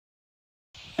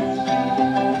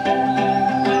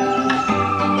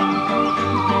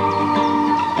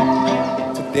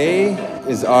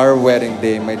is our wedding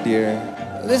day, my dear.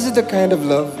 This is the kind of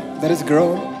love that has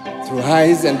grown through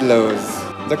highs and lows.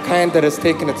 The kind that has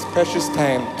taken its precious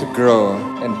time to grow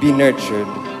and be nurtured,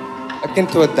 akin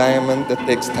to a diamond that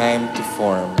takes time to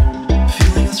form.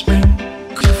 Feeling a spring,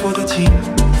 good for the team,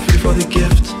 free for the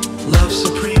gift, love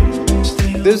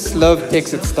supreme. This love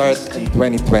takes its start in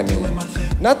 2020.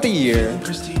 Not the year,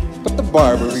 but the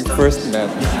bar where we first met.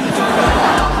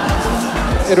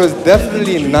 It was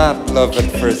definitely not love at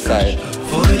first sight.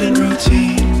 Void in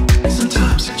routine,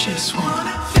 sometimes you just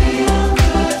wanna feel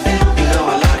good. You know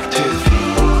I like to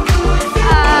feel good.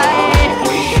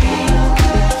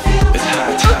 It's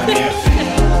high time you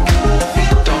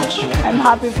feel. Don't you? I'm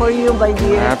happy for you, my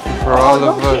dear. Happy for all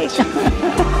of us. We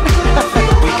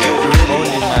could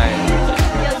really Mine. I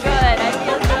feel good. I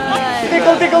feel good.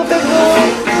 Tickle, tickle, tickle.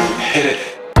 hit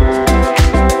it.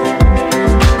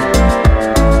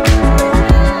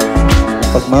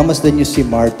 Pag mamasdan niyo si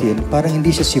Martin, parang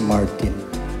hindi siya si Martin.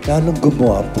 Lalong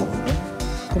gumwapo. No?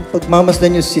 Kung pag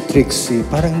mamasdan niyo si Trixi,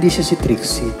 parang hindi siya si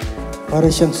Trixi. Parang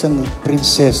siyang isang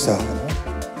prinsesa.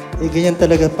 No? Eh, ganyan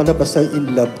talaga pala basta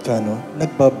in love ka, no?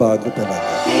 Nagbabago talaga.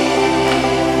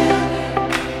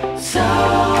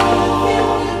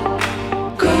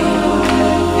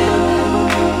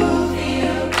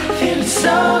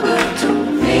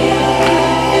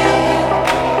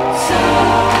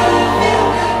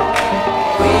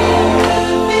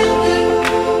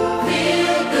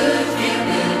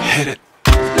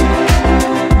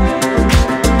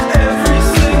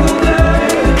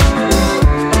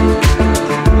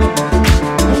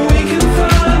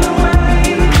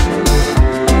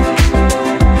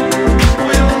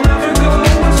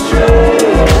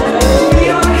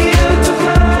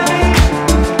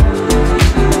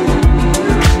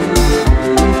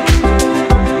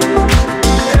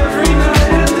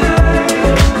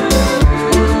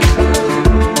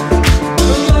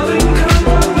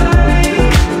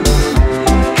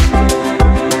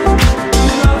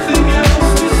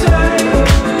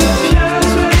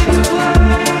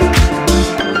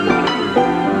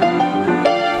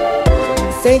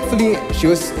 Thankfully, she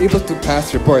was able to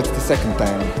pass reports the second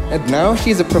time. And now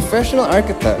she's a professional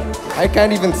architect. I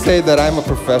can't even say that I'm a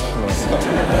professional. So.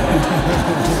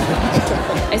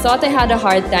 I thought I had a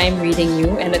hard time reading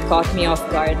you, and it caught me off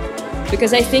guard.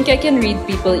 Because I think I can read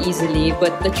people easily,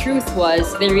 but the truth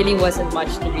was, there really wasn't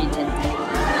much to read into.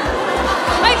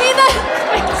 I mean that...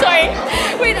 Sorry.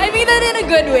 Wait, I mean that in a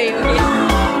good way,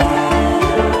 okay?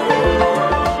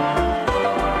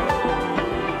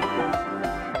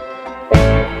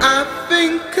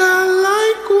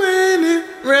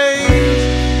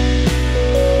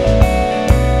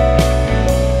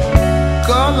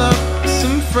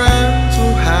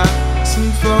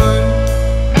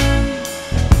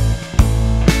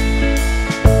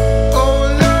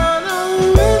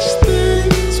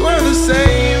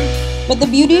 But the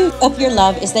beauty of your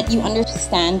love is that you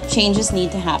understand changes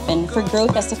need to happen for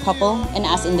growth as a couple and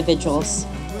as individuals.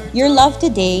 Your love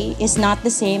today is not the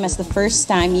same as the first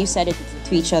time you said it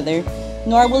to each other,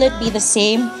 nor will it be the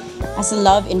same as a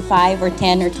love in 5 or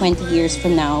 10 or 20 years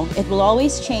from now. It will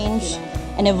always change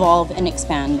and evolve and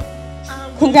expand.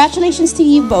 Congratulations to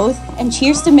you both, and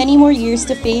cheers to many more years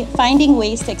to finding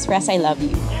ways to express I love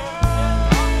you.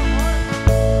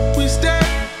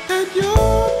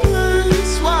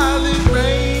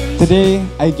 Today,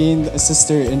 I gained a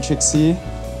sister in Trixi,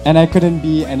 and I couldn't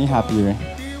be any happier.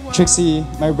 Trixi,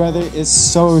 my brother is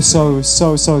so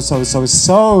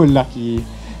lucky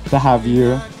to have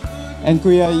you. And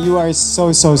Kuya, you are so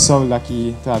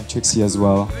lucky to have Trixi as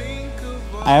well.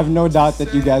 I have no doubt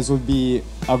that you guys will be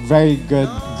a very good,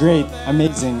 great,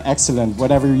 amazing, excellent,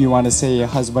 whatever you want to say,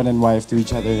 husband and wife to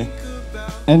each other.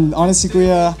 And honestly,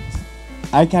 Kuya,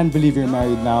 I can't believe you're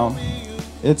married now.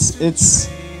 It's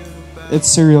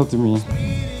surreal to me.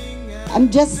 I'm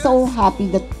just so happy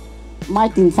that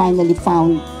Martin finally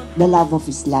found the love of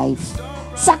his life.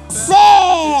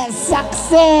 Success!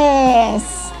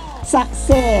 Success!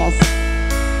 Success!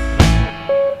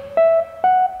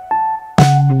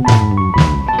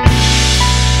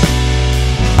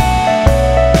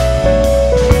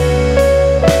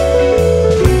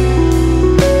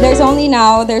 There's only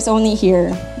now, there's only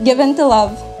here. Given to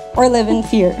love or live in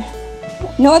fear.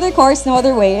 No other course, no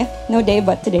other way, no day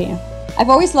but today. I've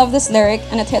always loved this lyric,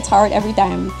 and it hits hard every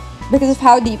time because of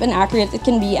how deep and accurate it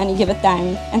can be any given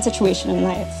time and situation in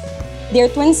life. They're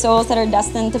twin souls that are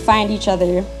destined to find each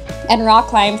other and rock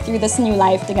climb through this new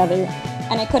life together,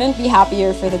 and I couldn't be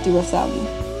happier for the two of them.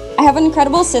 I have an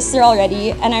incredible sister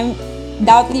already, and I'm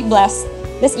doubly blessed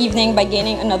this evening by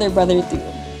gaining another brother too.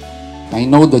 I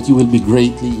know that you will be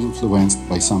greatly influenced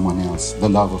by someone else, the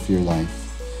love of your life.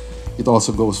 it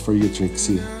also goes for you,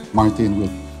 Trixi. Martin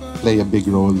will play a big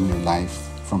role in your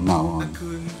life from now on.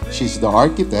 She's the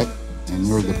architect and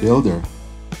you're the builder.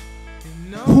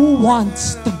 Who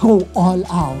wants to go all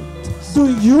out?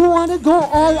 Do you want to go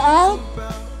all out?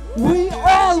 We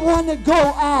all want to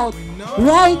go out.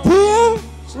 Right here,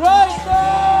 right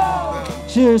now.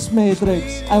 Cheers,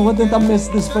 Matrix. I wouldn't have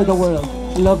missed this for the world.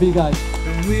 Love you guys.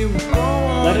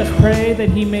 Let us pray that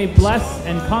he may bless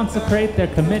and consecrate their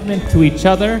commitment to each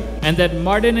other, and that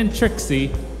Martin and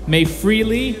Trixi may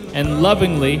freely and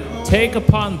lovingly take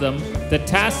upon them the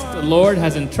task the Lord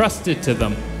has entrusted to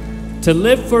them, to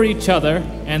live for each other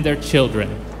and their children,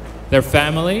 their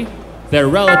family, their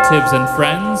relatives and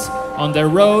friends, on their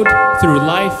road through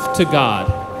life to God.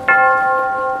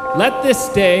 Let this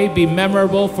day be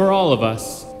memorable for all of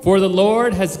us, for the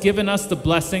Lord has given us the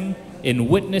blessing in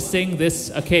witnessing this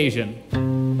occasion.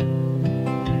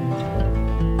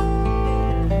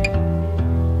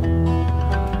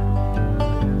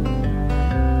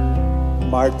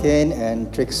 Martin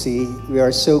and Trixi, we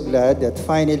are so glad that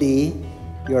finally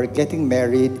you are getting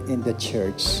married in the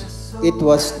church. It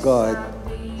was God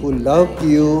who loved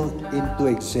you into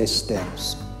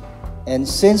existence, and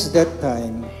since that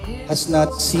time has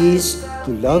not ceased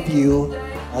to love you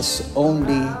as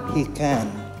only He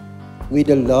can, with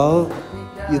a love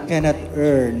you cannot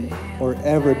earn or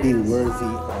ever be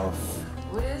worthy of.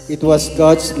 It was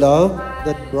God's love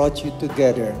that brought you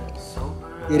together.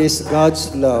 It is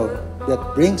God's love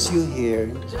that brings you here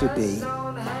today.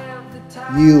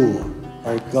 You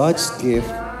are God's gift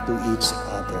to each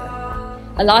other.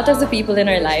 A lot of the people in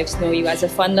our lives know you as a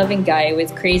fun-loving guy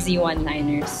with crazy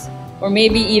one-liners, or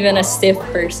maybe even a stiff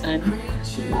person.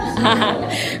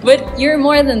 But you're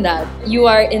more than that. You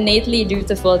are innately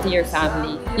dutiful to your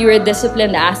family. You are a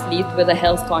disciplined athlete with a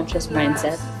health-conscious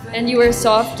mindset. And you are a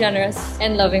soft, generous,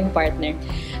 and loving partner.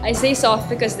 I say soft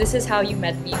because this is how you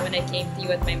met me when I came to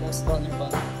you at my most vulnerable.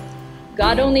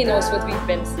 God only knows what we've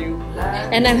been through.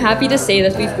 And I'm happy to say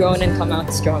that we've grown and come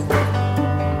out stronger.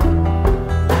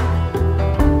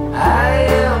 I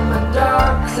am a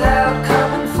dark cloud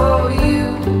coming for you.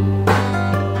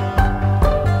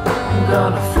 I'm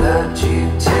gonna flood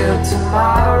you till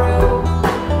tomorrow.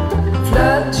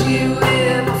 Flood you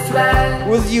in a flag.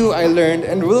 With you, I learned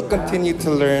and will continue to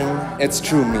learn its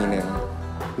true meaning.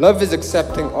 Love is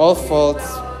accepting all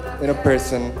faults in a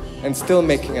person and still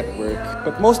making it work.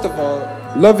 But most of all,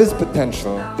 love is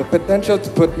potential. The potential to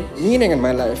put meaning in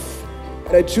my life.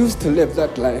 And I choose to live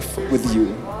that life with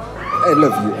you. I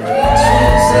love you.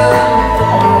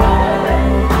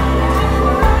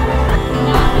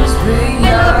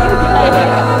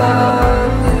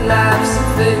 Life's a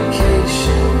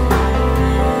vacation.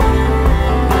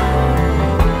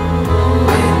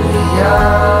 When we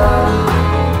are,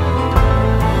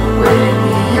 when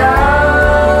we are.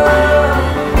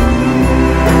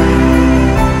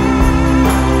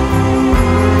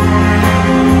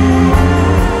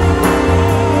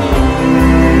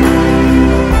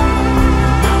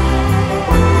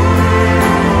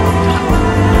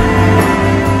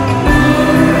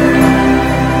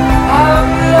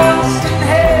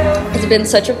 It's been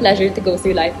such a pleasure to go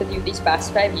through life with you these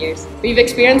past 5 years. We've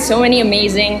experienced so many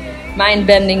amazing,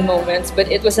 mind-bending moments, but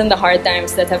it was in the hard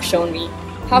times that have shown me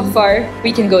how far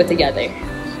we can go together.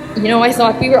 You know, I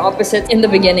thought we were opposites in the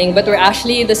beginning, but we're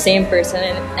actually the same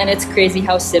person, and it's crazy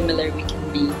how similar we can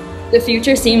be. The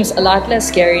future seems a lot less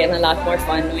scary and a lot more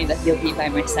fun knowing that you'll be by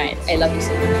my side. I love you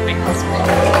so much, my husband.